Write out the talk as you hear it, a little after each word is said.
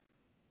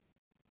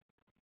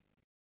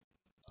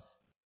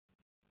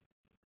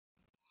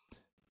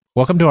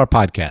Welcome to our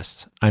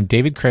podcast. I'm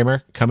David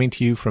Kramer, coming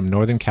to you from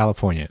Northern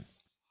California.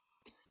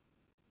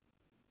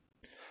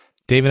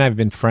 Dave and I have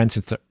been friends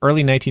since the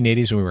early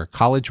 1980s when we were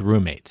college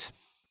roommates.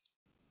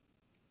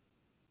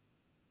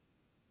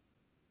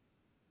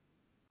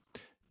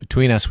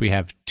 Between us, we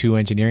have two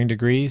engineering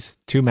degrees,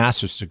 two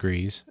master's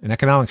degrees, an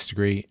economics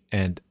degree,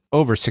 and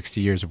over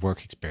 60 years of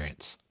work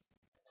experience.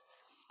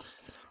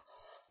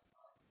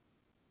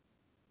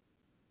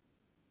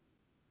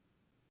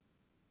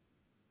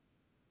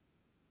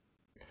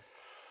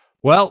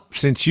 Well,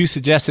 since you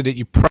suggested it,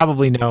 you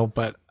probably know,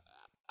 but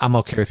I'm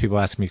okay with people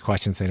asking me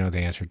questions they know the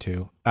answer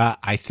to.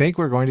 I think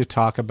we're going to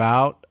talk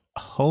about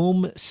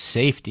home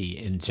safety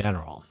in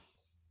general.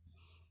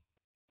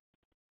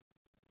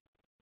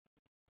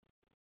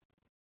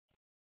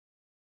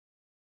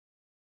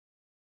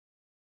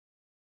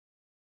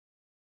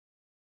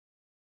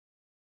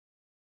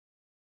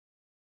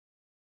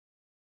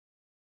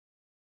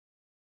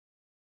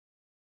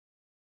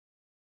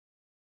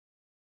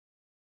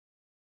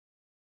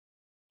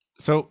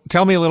 So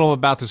tell me a little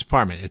about this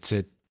apartment. It's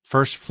at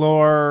first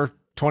floor,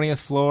 20th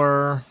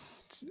floor.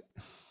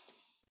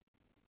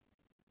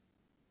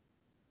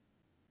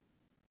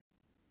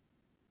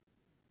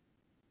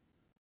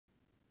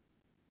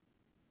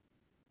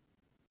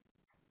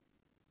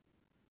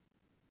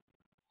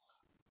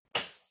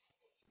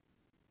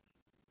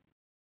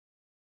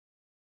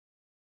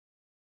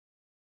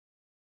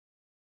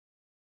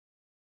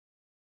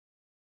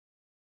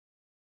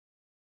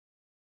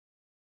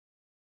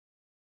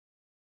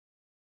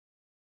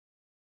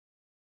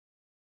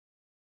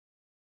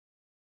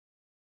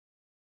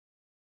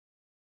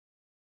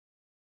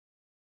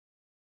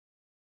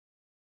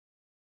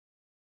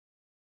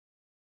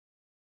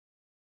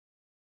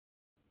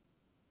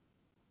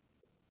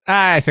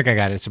 I think I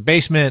got it. It's a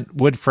basement,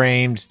 wood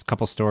framed, a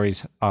couple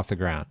stories off the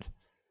ground.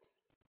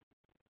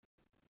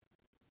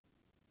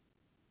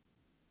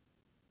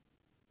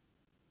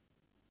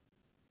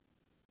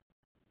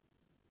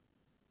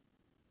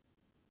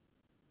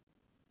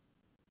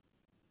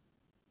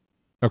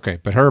 Okay,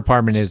 but her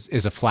apartment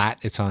is a flat.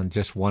 It's on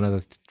just one of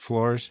the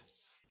floors,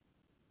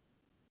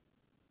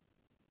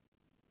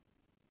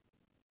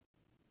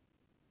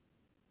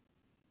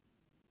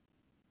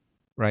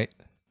 right?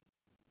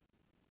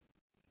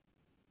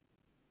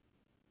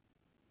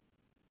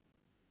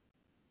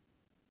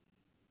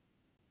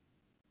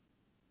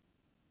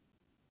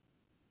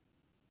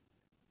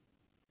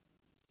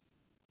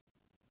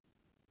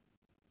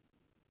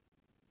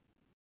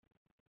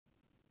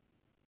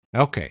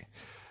 Okay.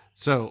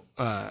 So,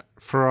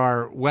 for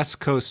our West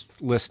Coast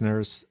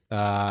listeners,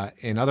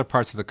 in other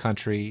parts of the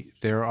country,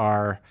 there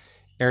are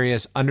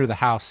areas under the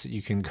house that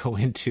you can go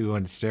into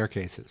on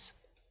staircases.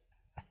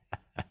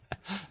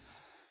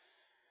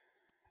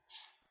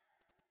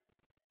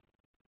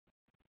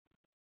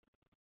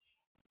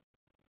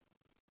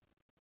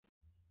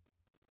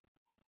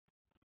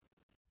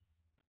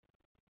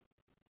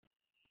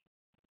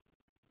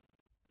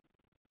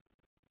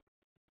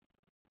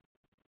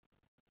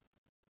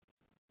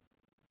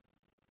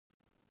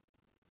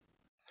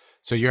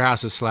 So your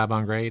house is slab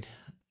on grade.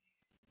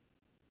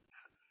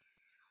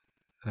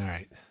 All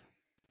right.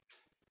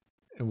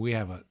 And we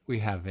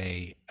have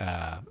a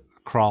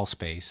crawl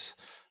space.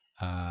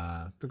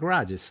 The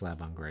garage is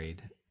slab on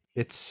grade.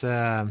 It's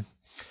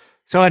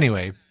so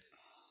anyway.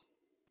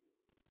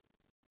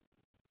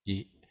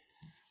 y-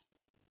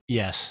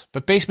 yes,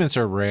 but basements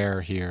are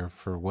rare here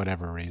for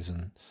whatever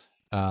reason.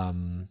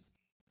 Um,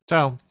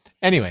 so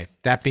anyway,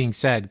 that being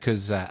said,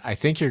 because I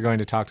think you're going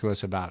to talk to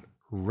us about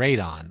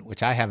radon,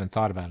 which I haven't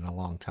thought about in a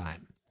long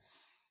time.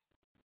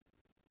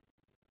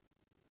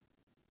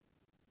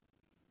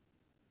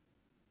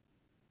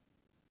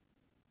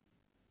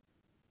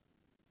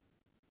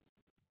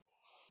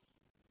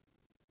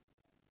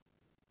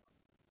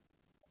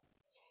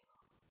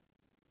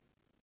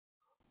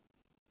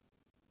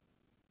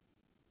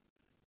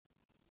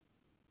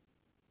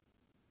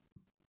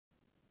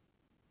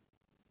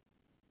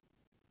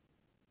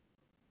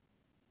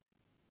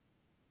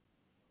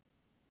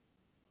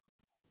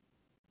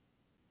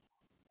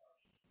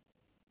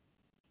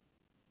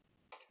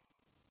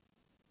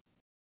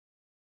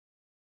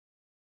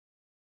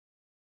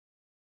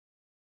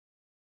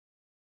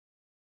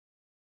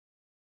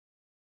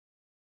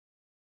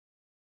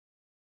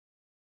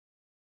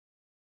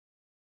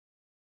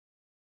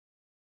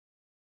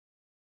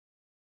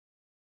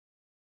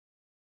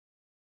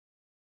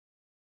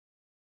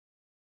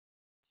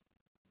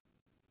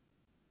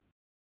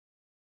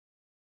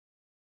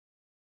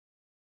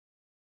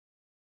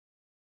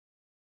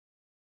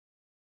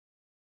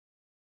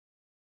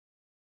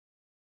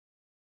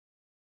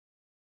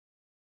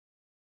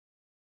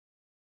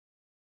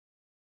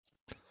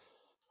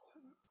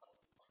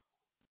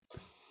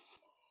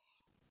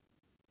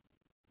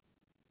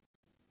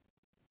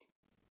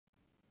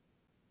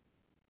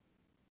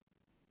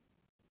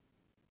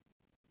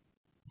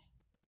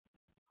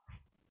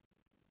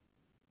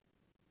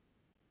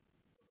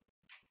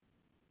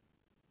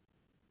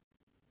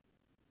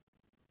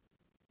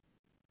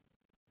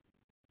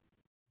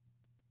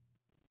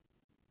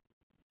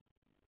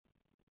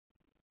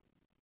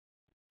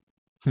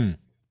 Hmm.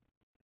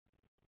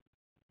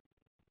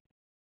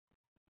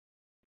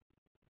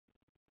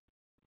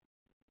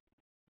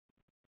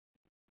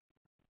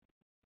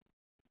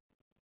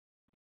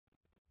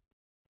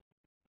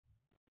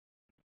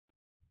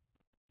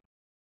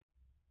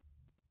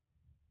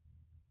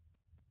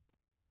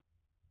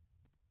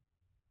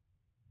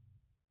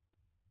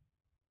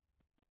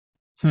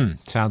 Hmm.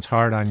 Sounds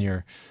hard on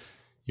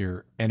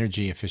your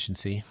energy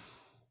efficiency.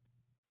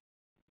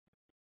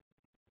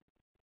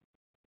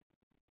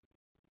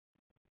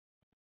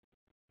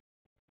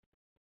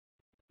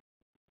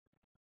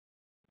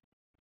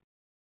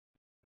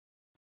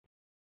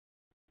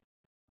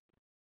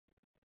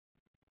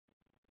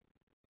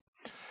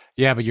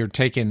 Yeah, but you're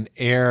taking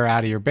air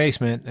out of your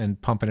basement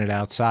and pumping it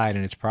outside,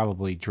 and it's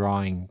probably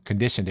drawing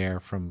conditioned air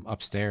from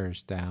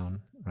upstairs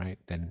down, right?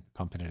 Then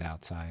pumping it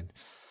outside.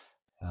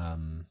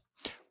 Um,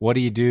 what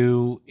do you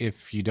do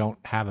if you don't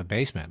have a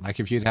basement? Like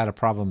if you'd had a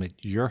problem at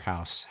your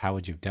house, how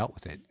would you have dealt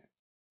with it?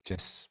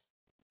 Just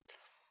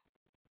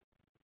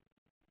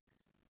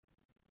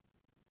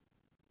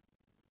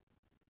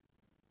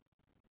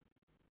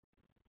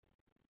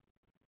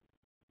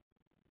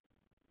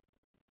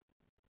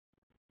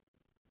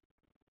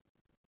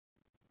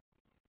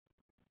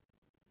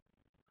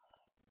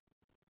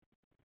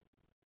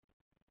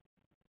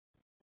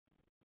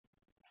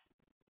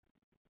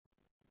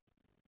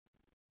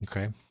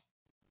okay.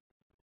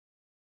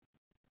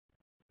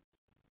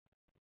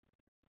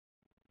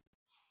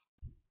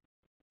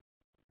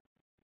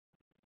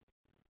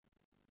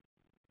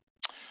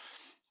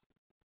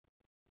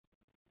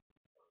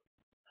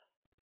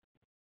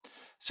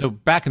 So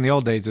back in the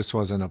old days, this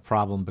wasn't a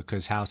problem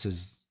because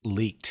houses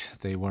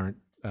leaked. They weren't,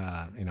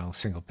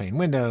 single pane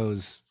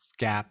windows,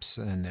 gaps,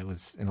 and it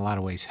was in a lot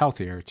of ways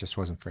healthier. It just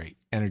wasn't very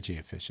energy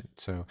efficient.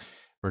 So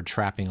we're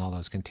trapping all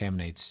those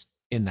contaminants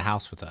in the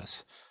house with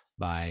us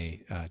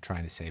by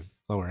trying to save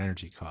lower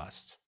energy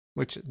costs,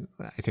 which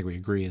I think we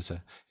agree is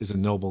a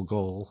noble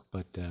goal.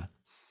 But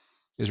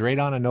is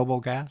radon a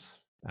noble gas?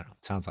 I don't know.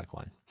 It sounds like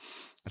one.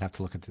 I'd have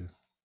to look into.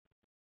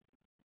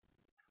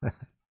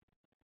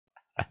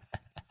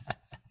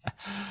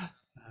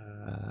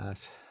 uh,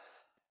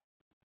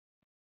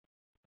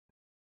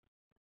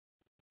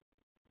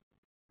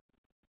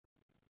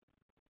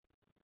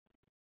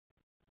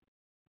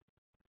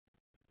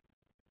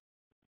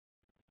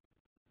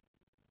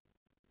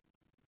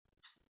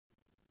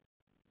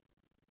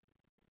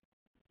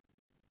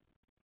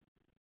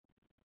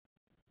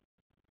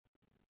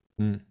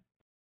 mm.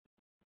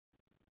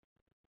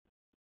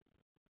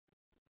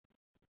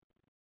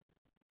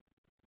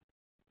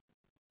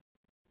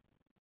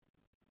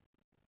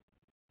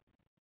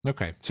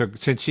 Okay. So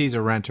since she's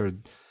a renter,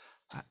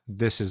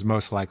 this is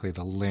most likely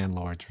the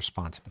landlord's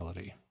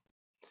responsibility.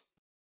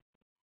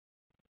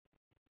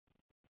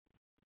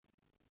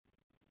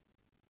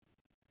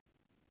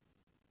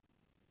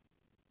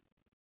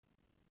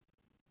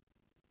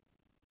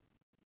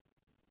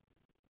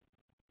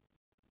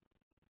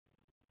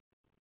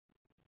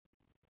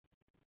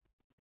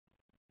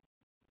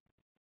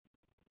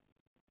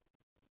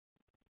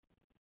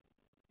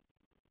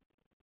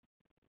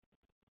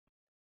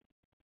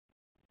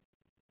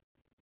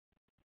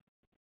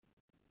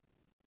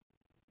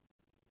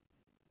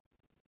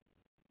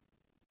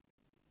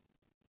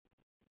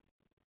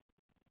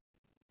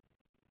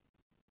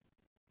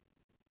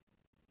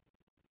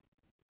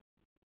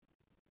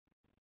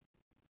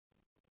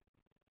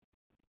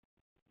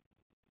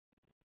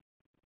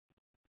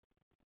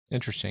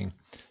 Interesting.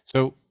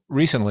 So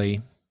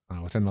recently,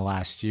 within the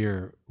last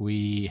year,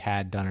 we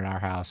had done at our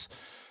house,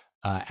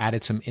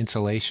 added some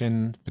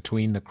insulation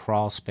between the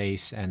crawl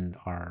space and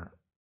our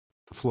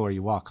the floor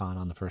you walk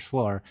on the first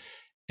floor,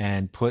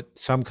 and put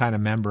some kind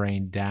of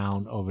membrane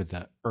down over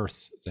the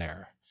earth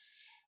there.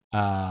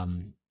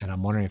 And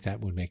I'm wondering if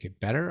that would make it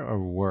better or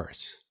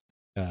worse.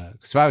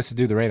 Because if I was to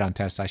do the radon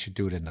test, I should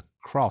do it in the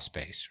crawl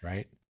space,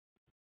 right?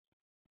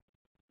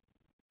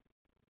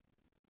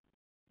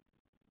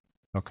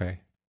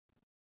 Okay.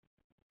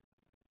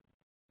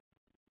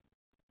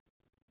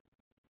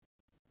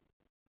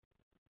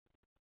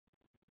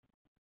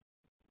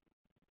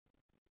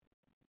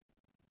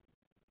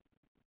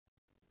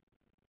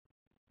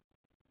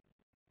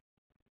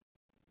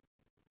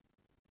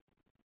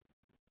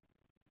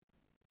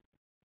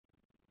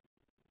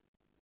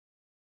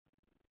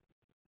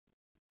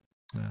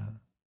 Uh,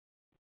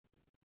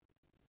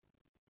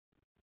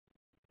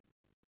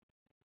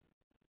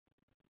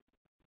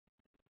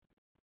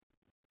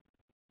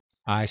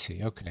 I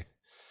see. Okay.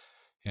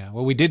 Yeah.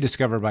 Well, we did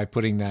discover by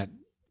putting that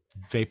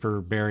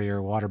vapor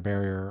barrier, water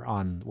barrier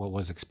on what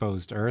was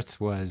exposed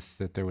earth was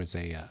that there was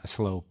a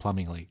slow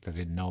plumbing leak that I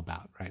didn't know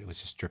about, right? It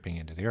was just dripping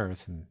into the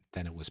earth and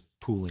then it was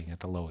pooling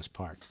at the lowest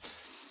part.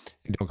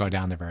 You don't go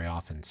down there very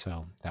often.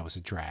 So that was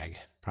a drag.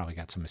 Probably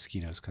got some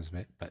mosquitoes because of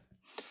it, but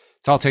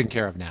it's all taken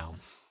care of now.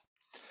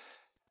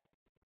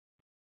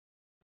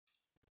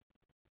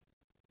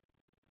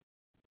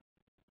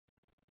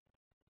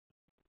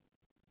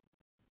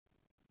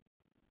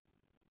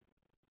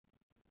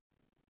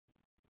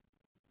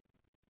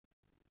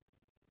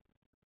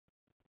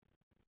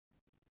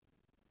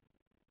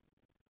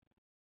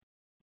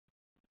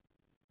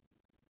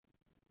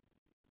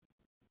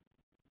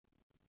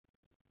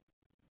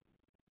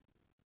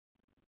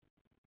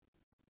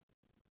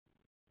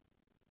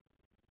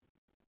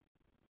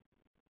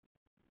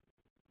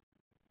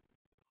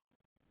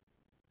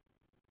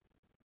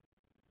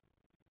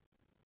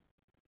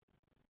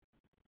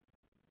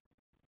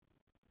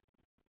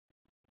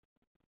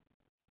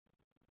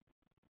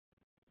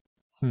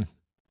 Hmm.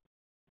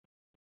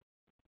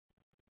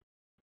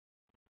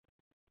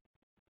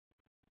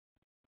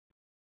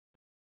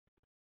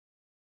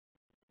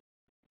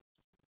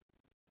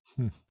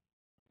 Hmm.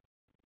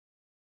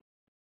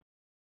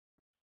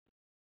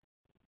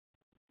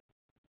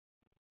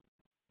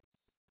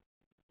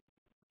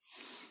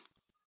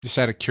 Just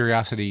out of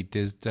curiosity,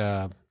 does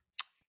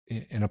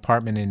an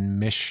apartment in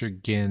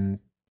Michigan,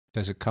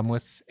 does it come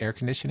with air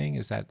conditioning?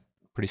 Is that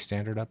pretty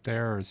standard up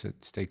there, or does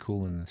it stay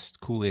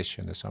coolish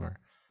in the summer?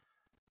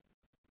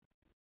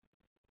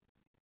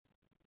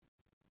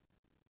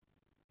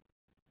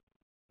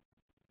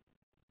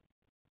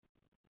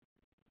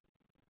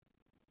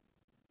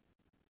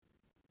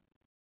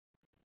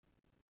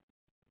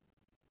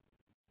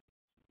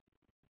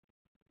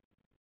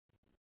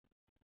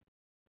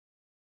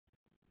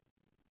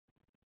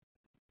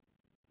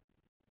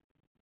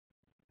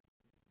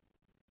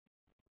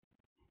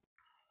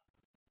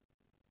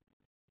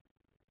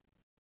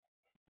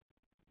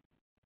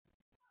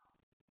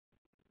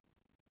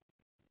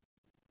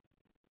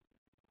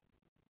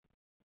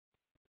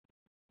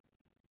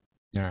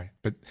 All right,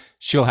 but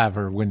she'll have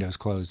her windows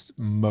closed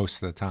most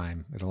of the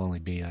time. It'll only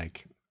be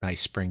like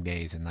nice spring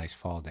days and nice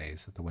fall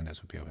days that the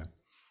windows would be open.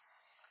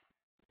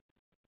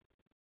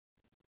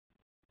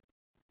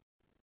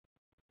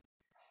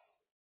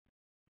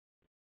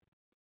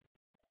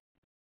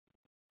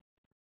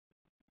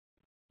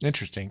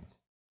 Interesting.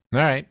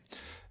 All right.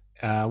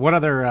 What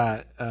other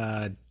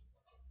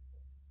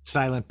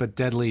silent but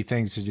deadly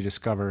things did you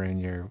discover in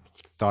your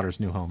daughter's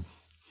new home?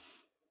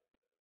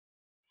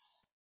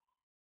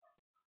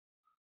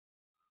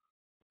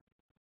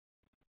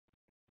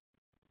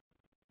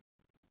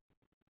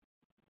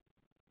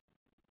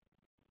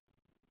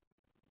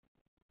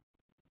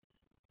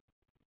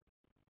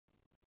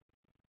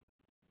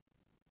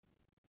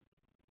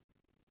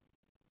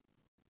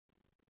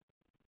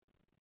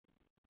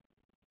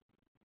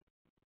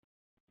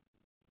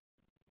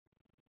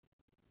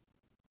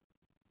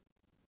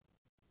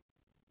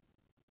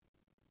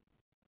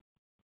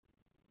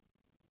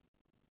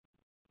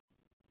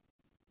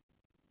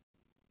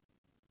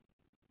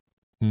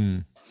 Hmm.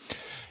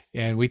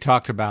 And we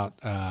talked about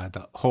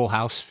the whole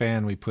house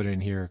fan we put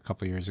in here a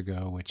couple years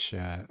ago, which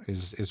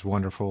is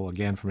wonderful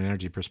again from an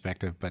energy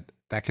perspective, but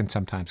that can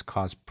sometimes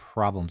cause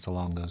problems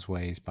along those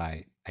ways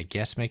by, I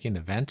guess, making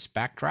the vents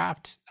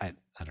backdraft.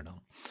 I don't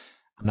know.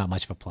 I'm not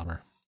much of a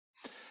plumber.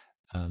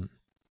 Um,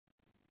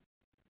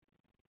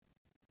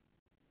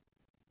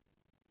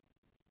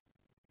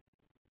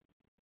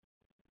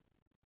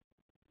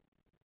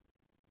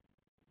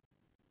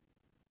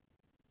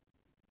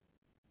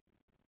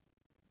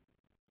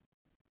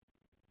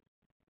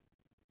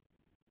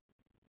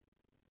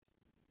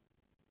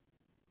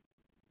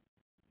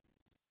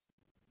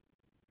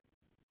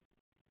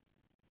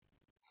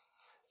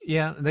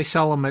 yeah, they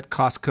sell them at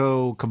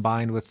Costco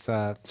combined with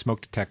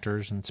smoke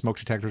detectors, and smoke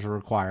detectors are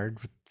required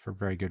for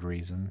very good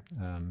reason.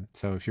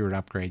 So if you were to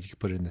upgrade, you could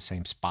put it in the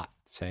same spot.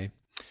 Say,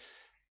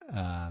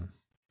 um,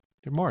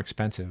 they're more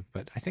expensive,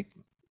 but I think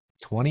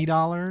 $20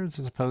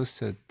 as opposed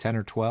to 10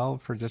 or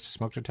 12 for just a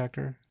smoke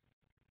detector.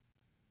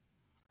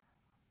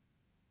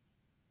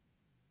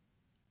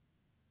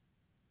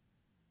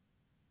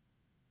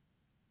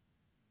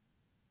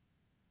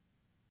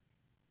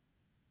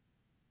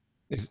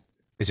 Is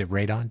is it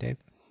radon, Dave?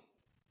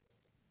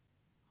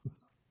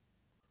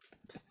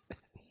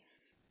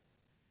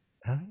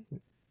 Huh?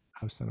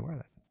 I was not aware of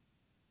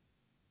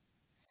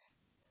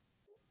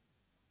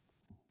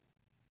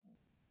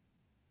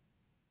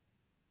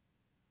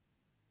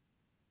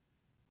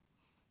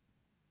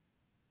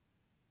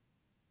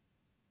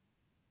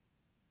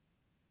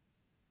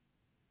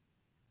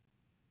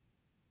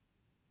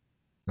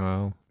that.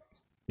 Oh,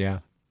 yeah.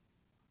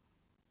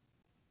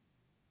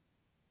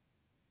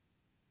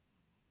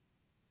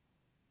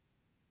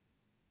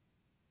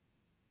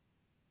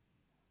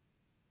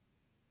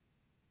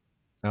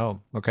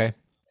 Oh, okay.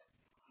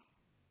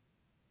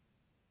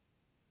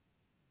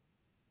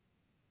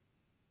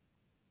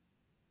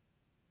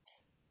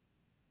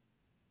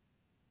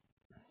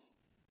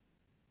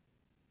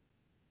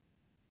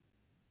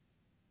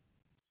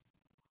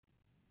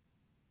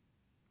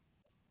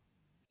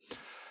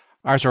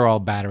 Ours are all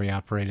battery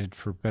operated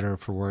for better or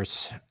for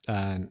worse.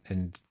 And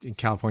in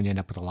California, you end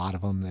up with a lot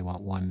of them. They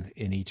want one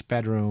in each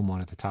bedroom,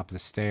 one at the top of the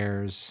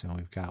stairs. And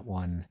we've got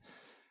one,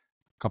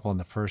 a couple on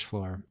the first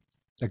floor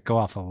that go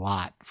off a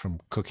lot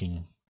from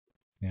cooking.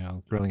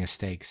 Grilling a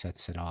steak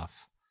sets it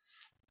off.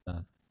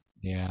 Uh,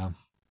 yeah.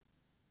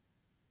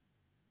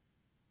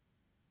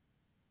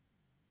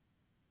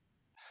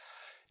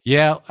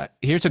 Yeah.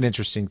 Here's an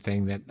interesting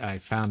thing that I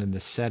found in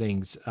the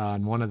settings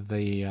on one of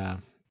the,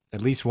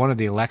 at least one of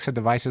the Alexa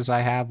devices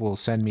I have will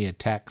send me a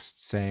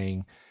text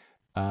saying,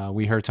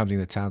 we heard something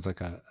that sounds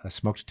like a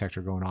smoke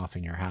detector going off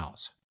in your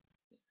house.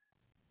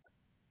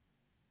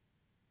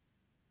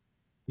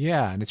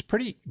 Yeah, and it's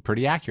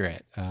pretty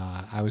accurate.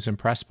 I was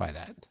impressed by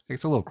that.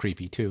 It's a little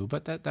creepy too,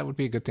 but that would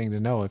be a good thing to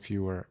know if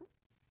you were.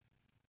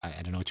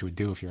 I don't know what you would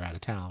do if you're out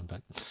of town,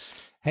 but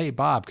hey,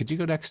 Bob, could you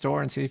go next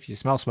door and see if you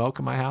smell smoke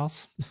in my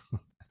house?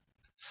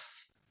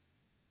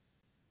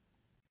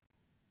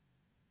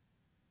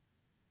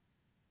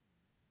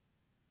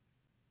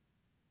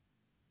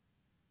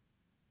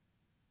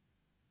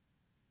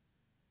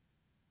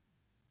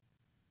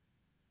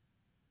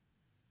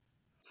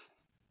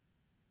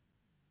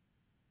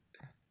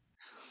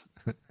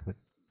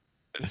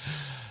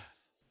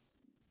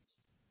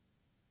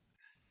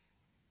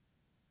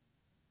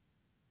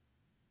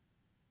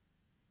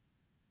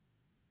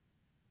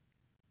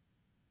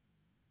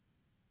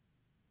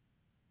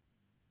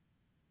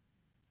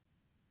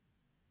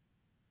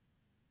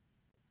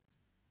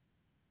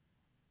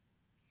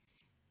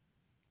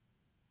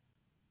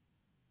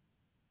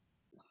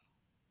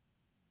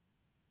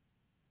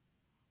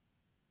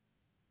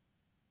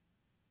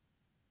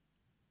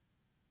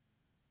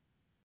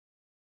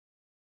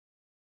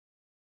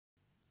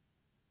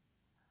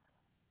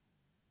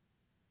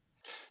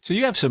 So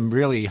you have some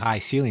really high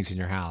ceilings in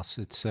your house.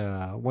 It's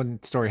a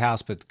one-story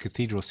house, but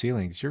cathedral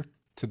ceilings. You're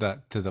to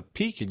the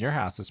peak in your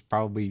house. It's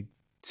probably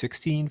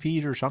 16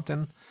 feet or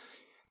something.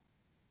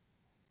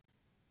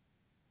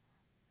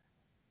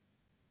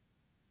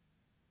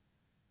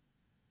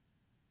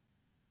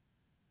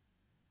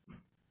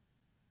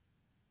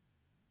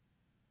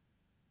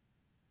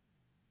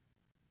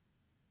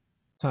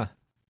 Huh.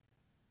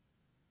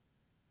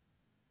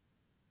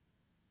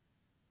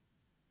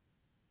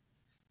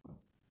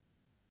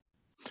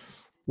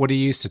 What do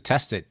you use to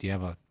test it? Do you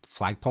have a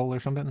flagpole or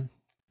something?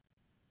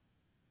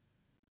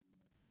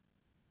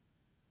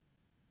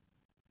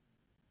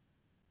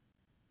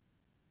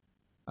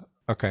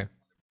 Okay,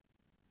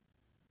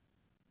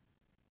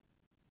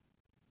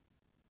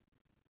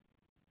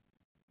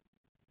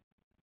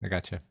 I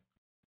got you.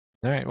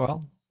 All right.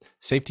 Well,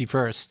 safety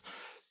first.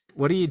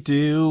 What do you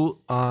do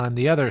on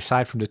the other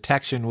side from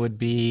detection would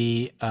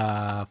be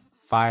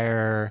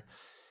fire.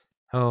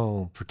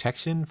 Oh,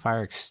 protection,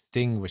 fire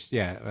extinguish.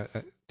 Yeah,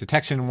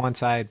 detection on one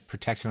side,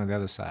 protection on the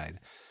other side.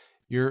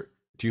 You're.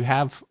 Do you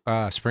have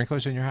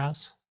sprinklers in your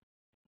house?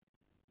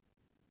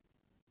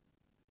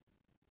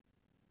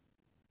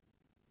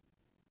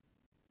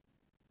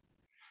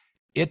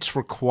 It's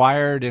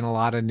required in a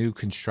lot of new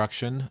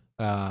construction.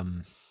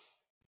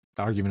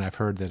 The argument I've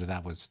heard that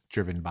that was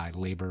driven by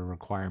labor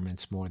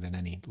requirements more than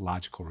any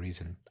logical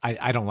reason.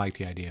 I don't like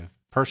the idea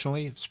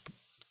personally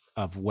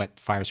of wet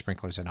fire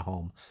sprinklers in a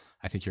home.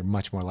 I think you're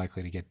much more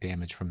likely to get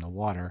damage from the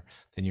water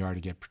than you are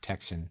to get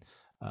protection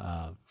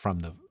from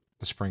the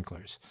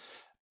sprinklers.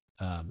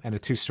 And a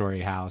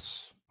two-story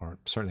house, or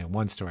certainly a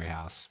one-story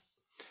house,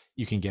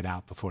 you can get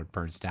out before it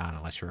burns down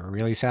unless you're a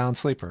really sound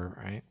sleeper,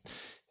 right?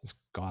 Just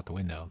go out the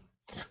window.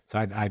 So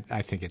I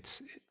think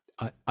it's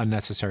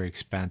unnecessary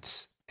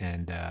expense,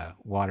 and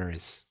water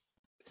is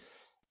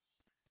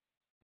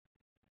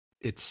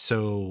it's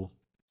so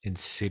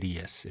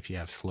insidious if you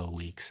have slow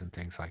leaks and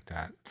things like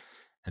that.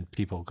 And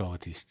people go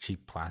with these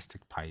cheap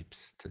plastic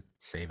pipes to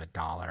save $1.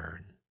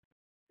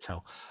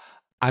 So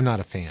I'm not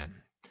a fan.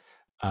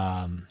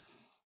 Um,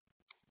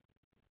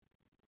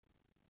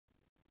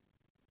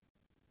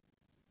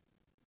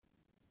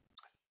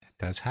 it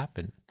does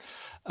happen.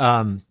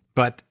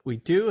 But we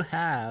do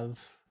have,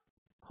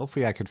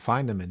 hopefully I could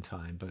find them in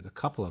time, but a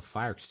couple of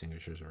fire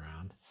extinguishers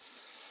around.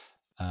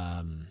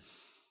 Um,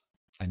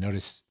 I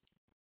noticed,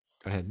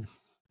 go ahead.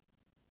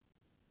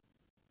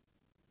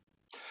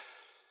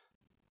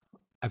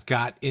 I've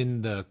got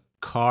in the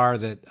car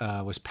that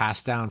was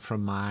passed down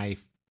from my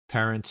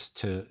parents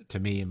to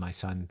me, and my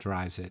son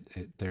drives it.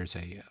 There's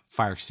a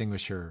fire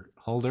extinguisher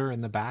holder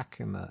in the back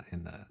in the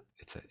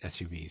it's a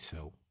SUV,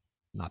 so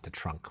not the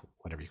trunk,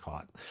 whatever you call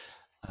it.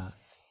 Uh,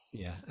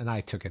 yeah, and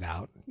I took it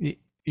out.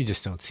 You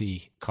just don't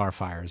see car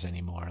fires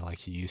anymore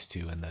like you used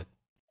to in the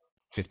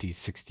 50s,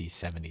 60s,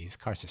 70s.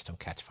 Cars just don't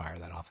catch fire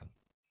that often.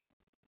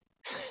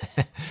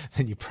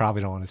 Then you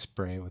probably don't want to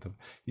spray with them.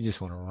 You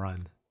just want to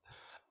run.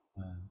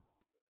 Uh,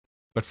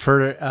 But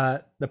for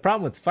the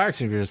problem with fire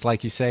extinguishers,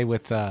 like you say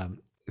with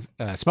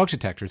smoke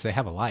detectors, they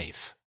have a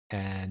life,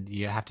 and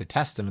you have to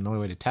test them. And the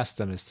only way to test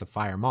them is to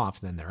fire them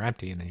off. And then they're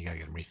empty, and then you got to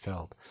get them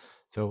refilled.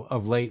 So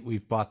of late,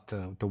 we've bought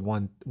the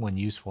one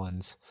use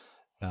ones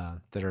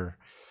that are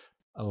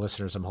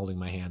listeners. I'm holding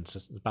my hands.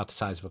 It's about the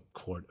size of a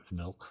quart of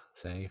milk,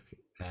 say,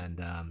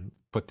 and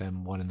put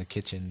them one in the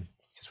kitchen,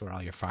 which is where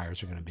all your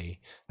fires are going to be.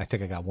 I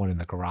think I got one in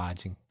the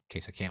garage in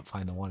case I can't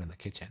find the one in the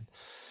kitchen,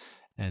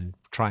 and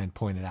try and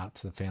point it out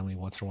to the family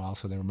once in a while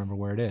so they remember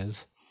where it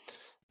is.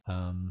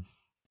 Um,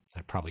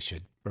 I probably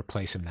should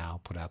replace them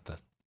now. Put out the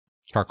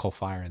charcoal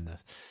fire in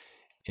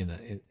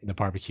the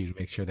barbecue to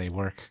make sure they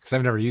work because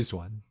I've never used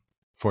one.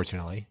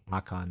 Fortunately,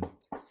 knock on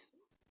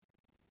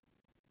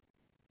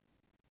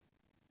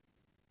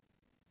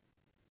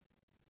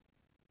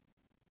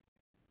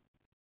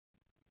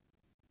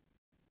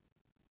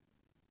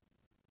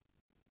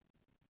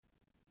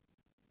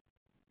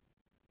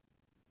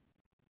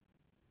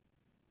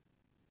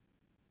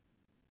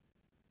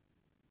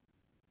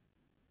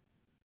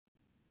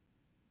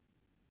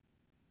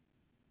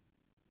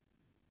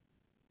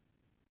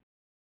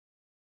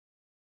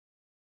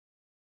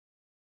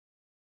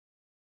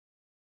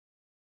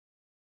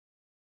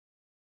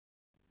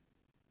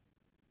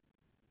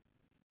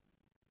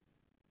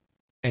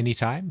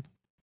anytime.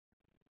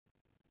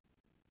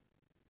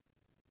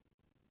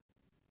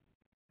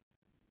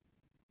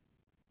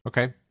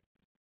 Okay.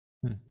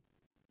 Hmm.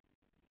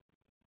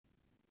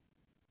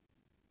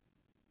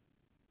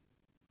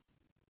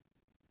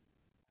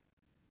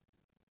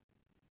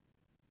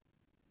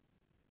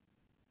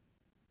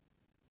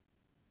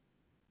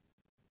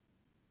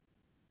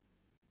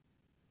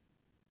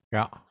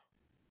 Yeah.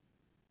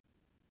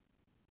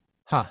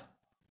 Huh.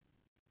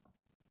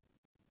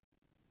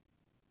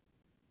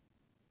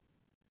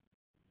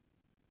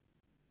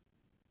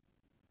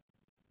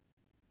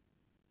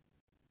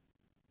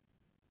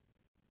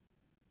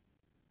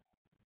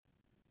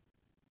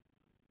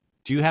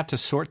 Do you have to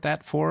sort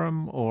that for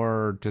them,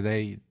 or do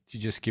they? You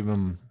just give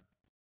them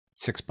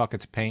 6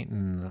 buckets of paint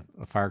and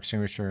a fire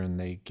extinguisher, and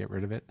they get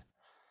rid of it?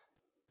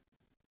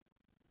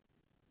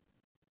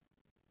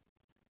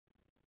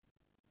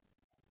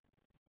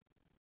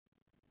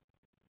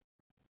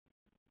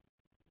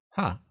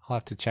 Huh. I'll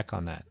have to check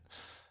on that.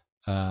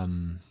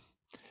 Um,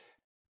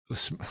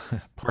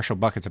 partial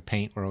buckets of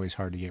paint were always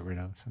hard to get rid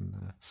of, and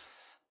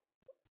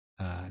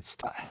it's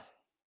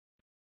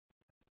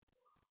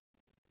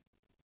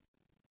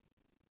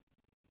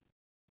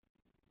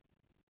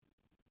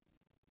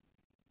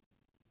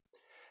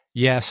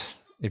yes,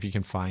 if you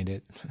can find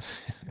it.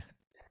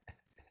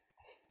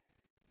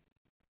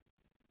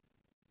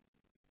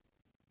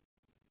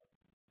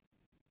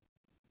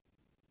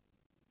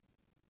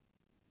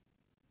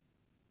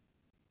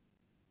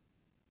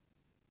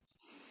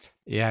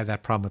 Yeah,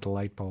 that problem with the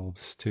light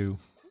bulbs too.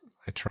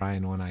 I try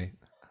and when I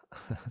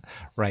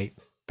write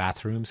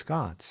bathroom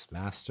sconce,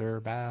 master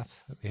bath,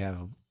 we have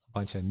a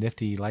bunch of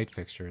nifty light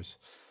fixtures.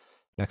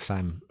 Next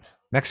time,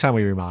 next time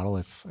we remodel,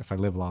 if I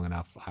live long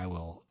enough,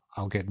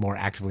 I'll get more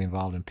actively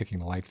involved in picking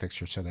the light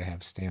fixtures so they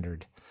have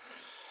standard.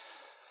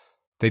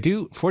 They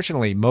do.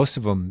 Fortunately, most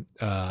of them.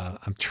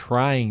 I'm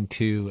trying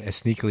to,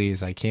 as sneakily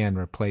as I can,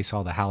 replace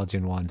all the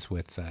halogen ones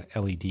with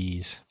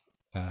LEDs,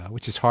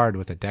 which is hard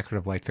with a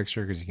decorative light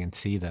fixture because you can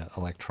see the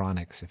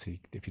electronics if you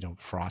don't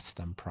frost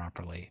them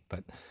properly.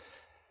 But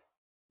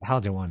the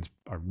halogen ones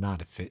are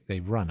not a fit. They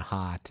run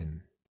hot,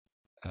 and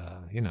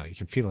you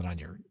can feel it on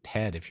your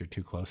head if you're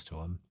too close to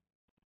them.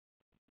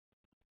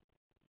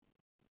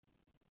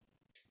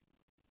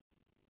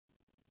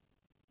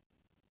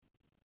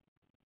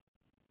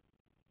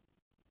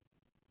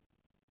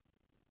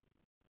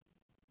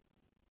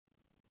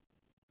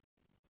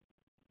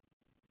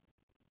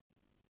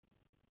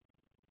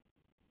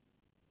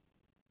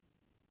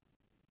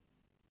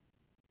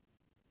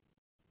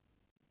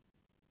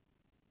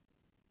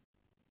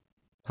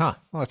 Huh.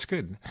 Well, that's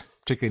good,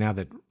 particularly now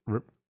that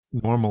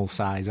normal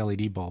size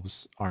LED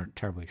bulbs aren't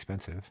terribly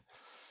expensive.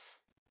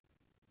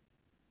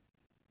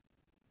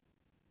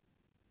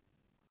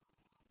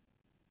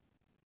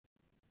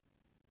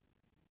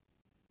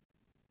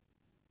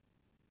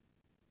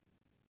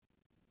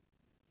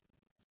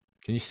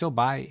 Can you still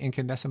buy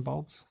incandescent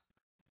bulbs?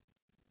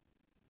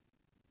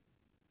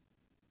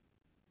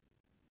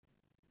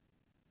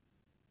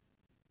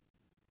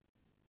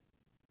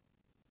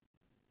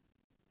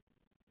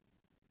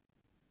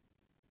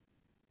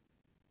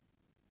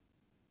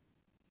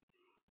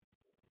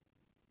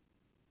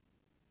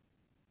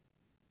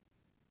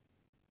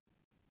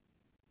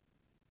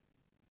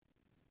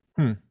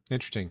 Hmm.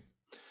 Interesting.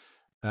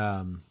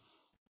 Um,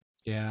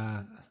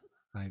 yeah,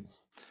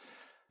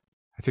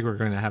 I think we're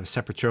going to have a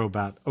separate show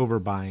about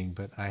overbuying,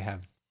 but I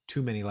have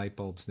too many light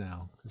bulbs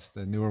now because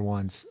the newer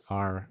ones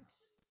are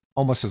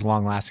almost as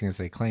long lasting as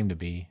they claim to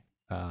be,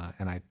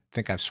 and I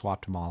think I've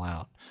swapped them all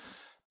out.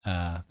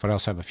 But I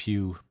also have a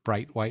few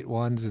bright white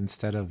ones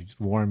instead of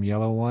warm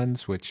yellow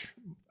ones, which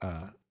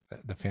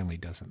the family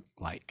doesn't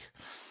like.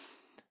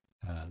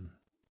 Um,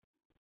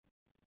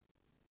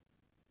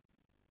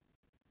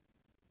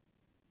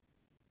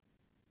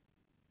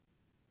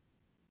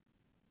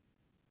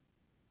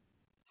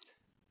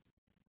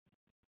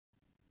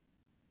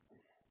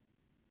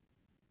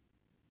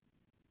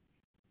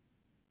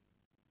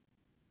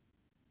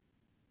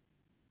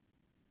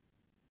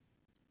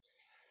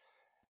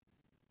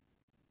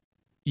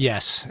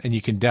 yes, and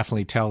you can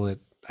definitely tell that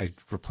I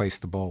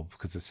replaced the bulb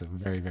because it's a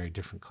very, very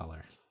different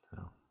color.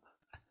 So.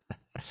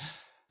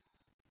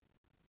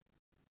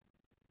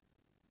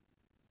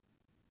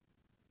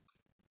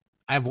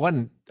 I have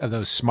one of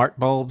those smart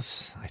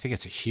bulbs. I think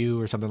it's a Hue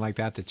or something like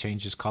that that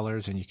changes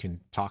colors and you can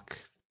talk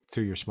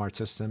through your smart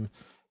system.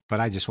 But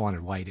I just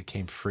wanted white. It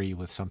came free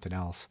with something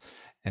else.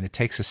 And it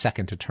takes a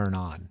second to turn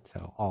on.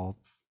 So all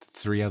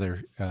three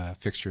other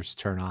fixtures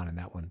turn on and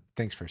that one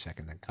thinks for a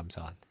second, then comes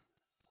on.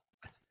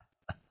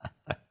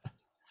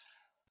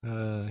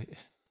 Uh,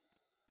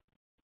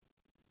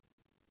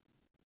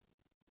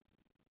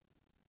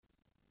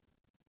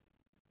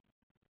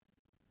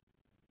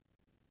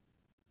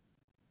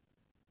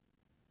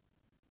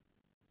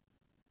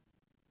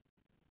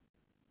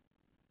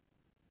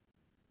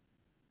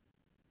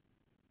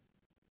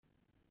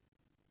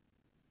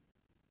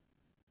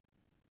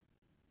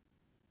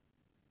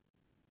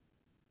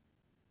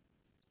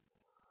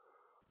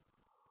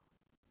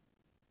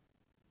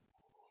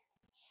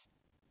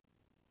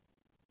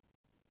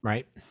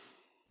 right?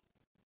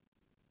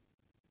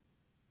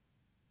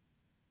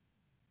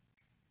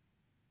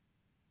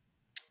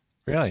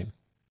 Really?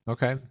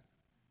 Okay.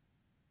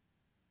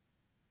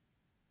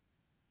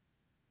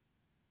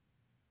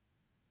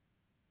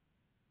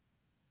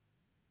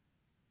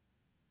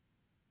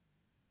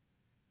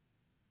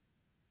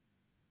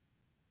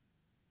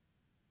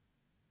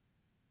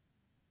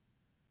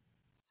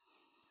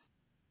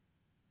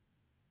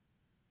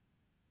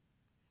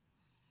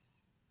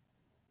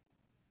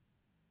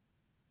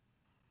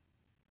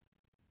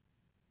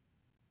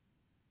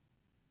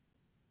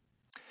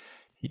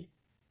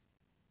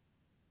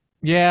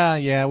 Yeah,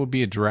 yeah, it would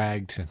be a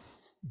drag to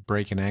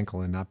break an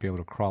ankle and not be able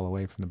to crawl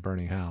away from the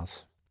burning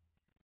house.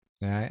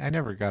 Yeah, I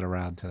never got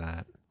around to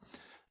that.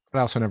 But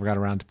I also never got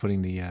around to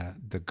putting the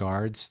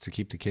guards to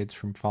keep the kids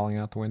from falling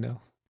out the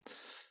window.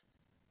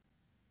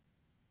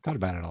 Thought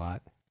about it a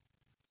lot.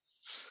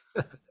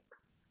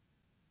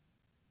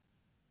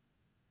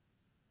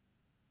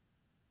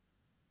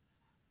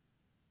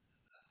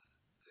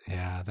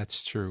 Yeah,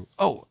 that's true.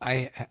 Oh,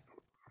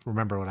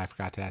 remember what I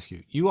forgot to ask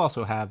you. You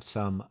also have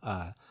some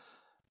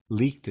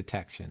leak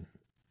detection,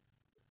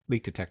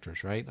 leak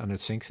detectors, right, under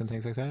sinks and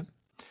things like that.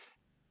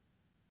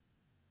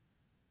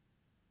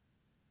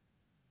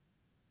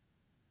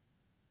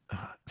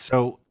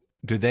 So,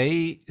 do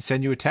they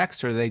send you a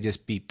text or do they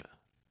just beep?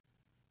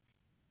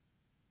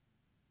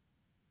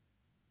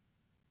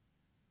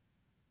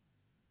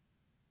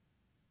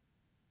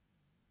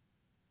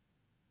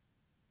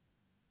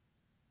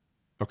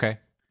 Okay.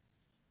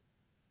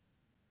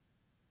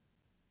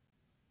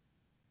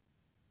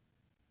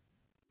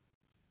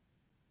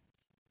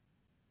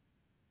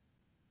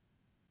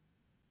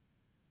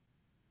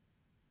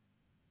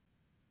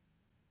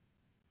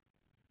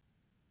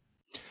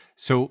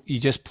 So you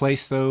just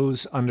place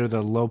those under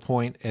the low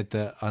point at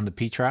the on the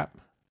P trap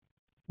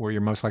where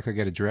you're most likely to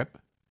get a drip.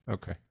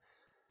 Okay.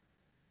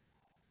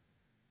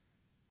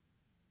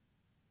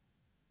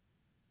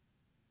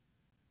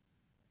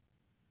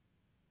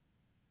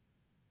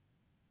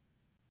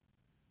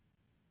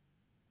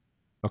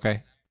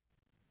 Okay.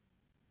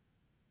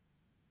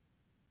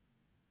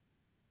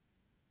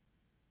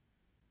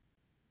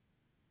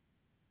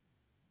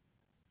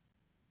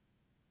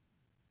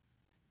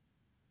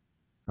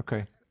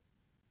 Okay.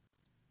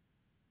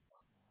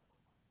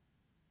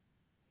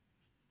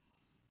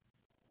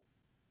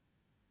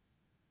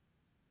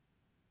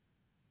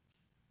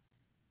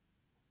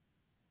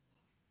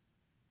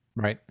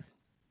 Right.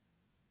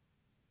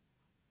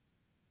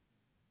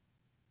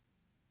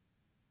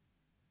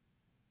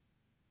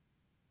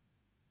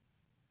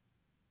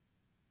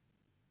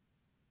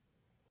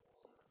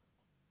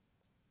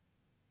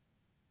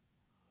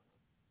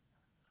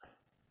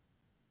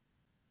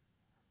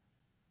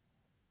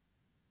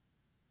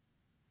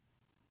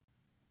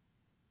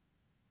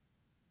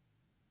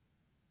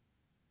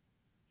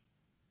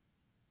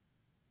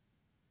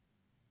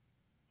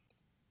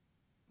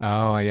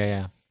 Oh yeah,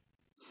 yeah.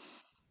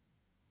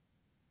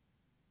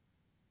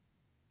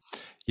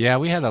 Yeah,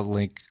 we had a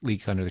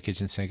leak under the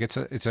kitchen sink. It's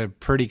a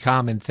pretty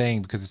common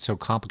thing because it's so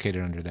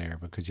complicated under there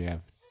because you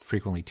have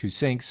frequently two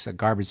sinks, a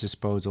garbage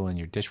disposal, and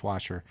your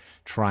dishwasher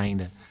trying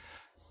to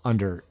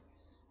under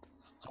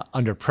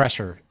under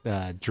pressure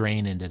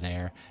drain into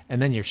there,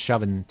 and then you're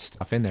shoving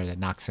stuff in there that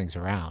knocks things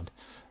around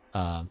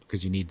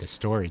because you need the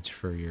storage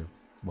for your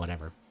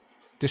whatever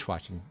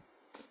dishwashing.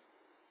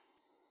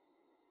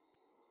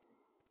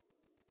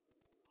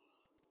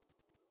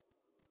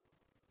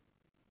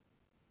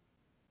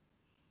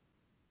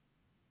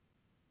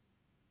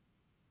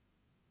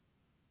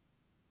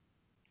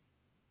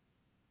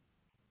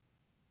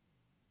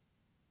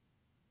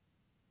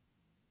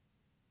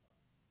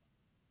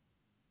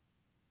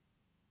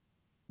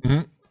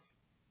 Mhm.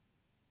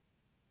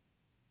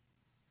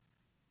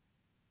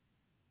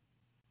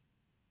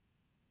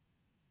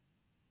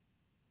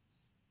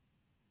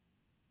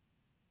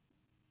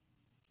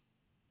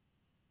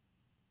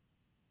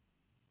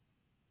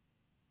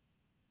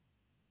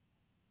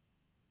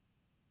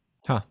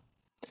 Huh.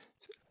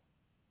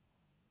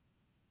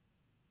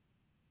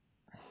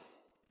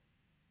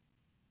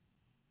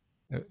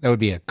 That would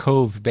be a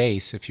cove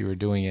base if you were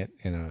doing it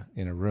in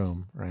a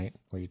room, right?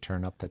 Where you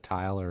turn up the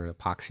tile or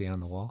epoxy on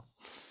the wall.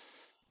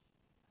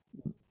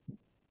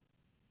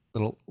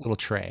 Little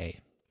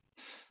tray.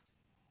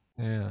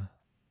 Yeah.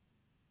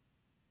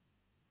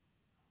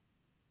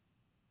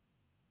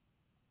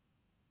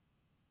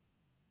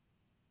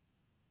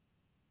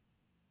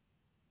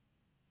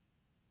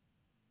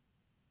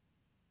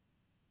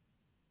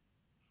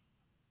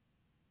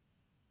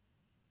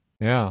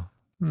 Yeah.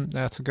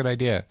 That's a good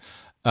idea.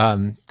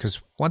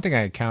 Because one thing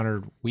I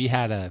encountered, we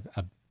had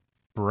a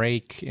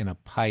break in a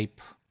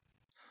pipe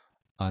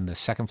on the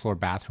second floor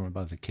bathroom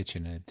above the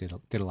kitchen, and it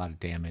did a lot of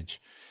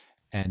damage.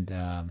 And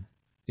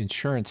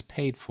insurance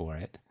paid for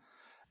it.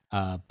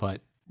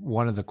 But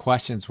one of the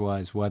questions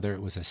was whether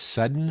it was a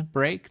sudden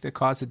break that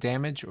caused the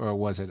damage or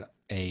was it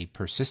a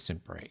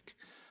persistent break.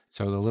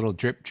 So the little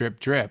drip, drip,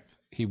 drip,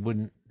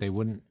 they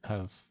wouldn't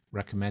have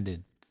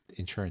recommended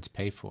insurance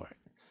pay for it.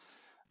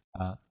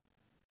 Uh,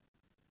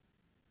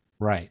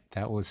 right.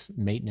 That was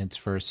maintenance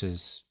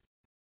versus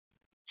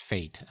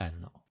fate. I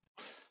don't know.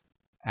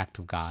 Act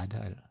of God.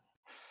 I don't know.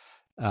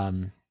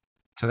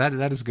 So that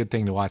is a good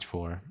thing to watch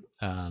for.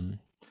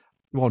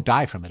 You won't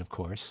die from it, of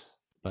course,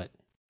 but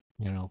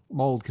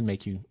mold can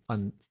make you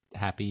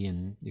unhappy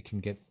and you can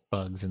get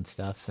bugs and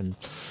stuff. And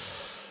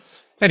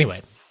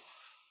anyway,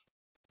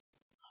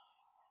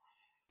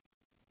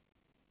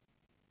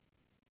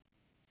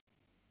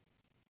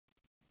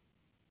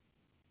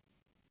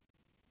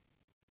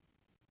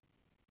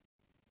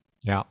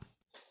 yeah.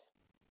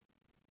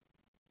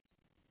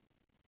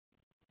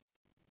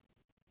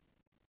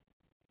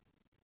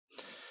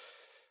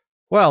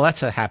 Well,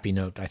 that's a happy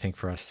note, I think,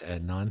 for us to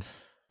end on.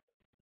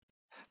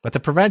 But the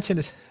prevention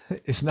is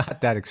is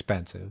not that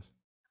expensive.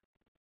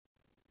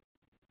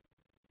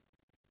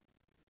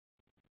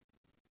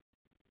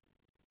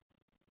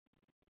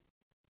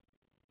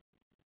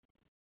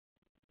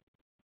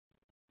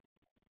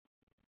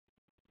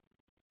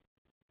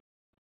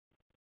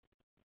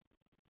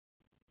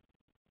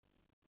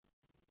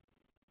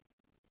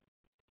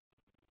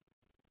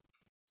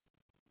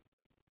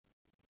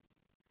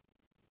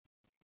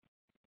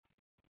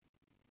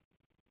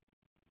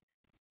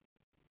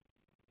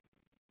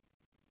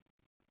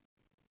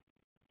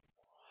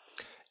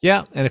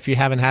 Yeah, and if you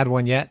haven't had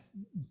one yet,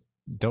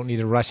 don't need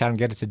to rush out and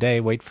get it today.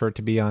 Wait for it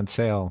to be on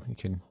sale. You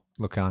can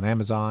look on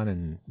Amazon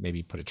and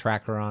maybe put a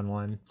tracker on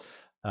one,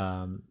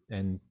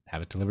 and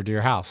have it delivered to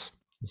your house.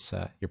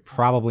 You're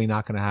probably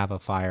not going to have a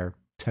fire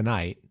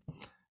tonight,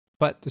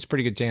 but there's a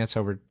pretty good chance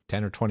over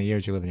 10 or 20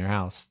 years you live in your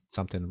house,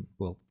 something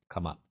will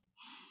come up.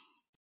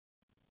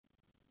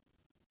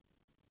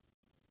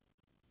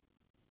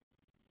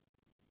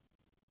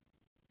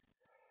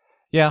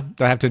 Yeah,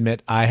 I have to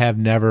admit, I have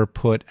never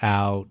put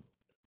out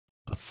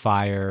a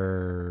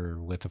fire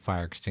with a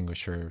fire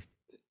extinguisher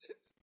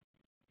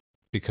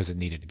because it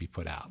needed to be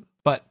put out.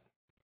 But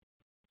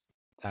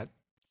that,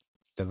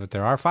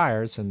 there are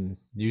fires, and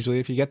usually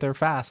if you get there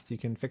fast, you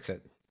can fix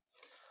it.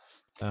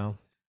 So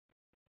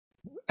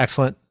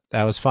excellent.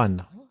 That was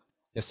fun.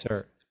 Yes,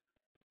 sir.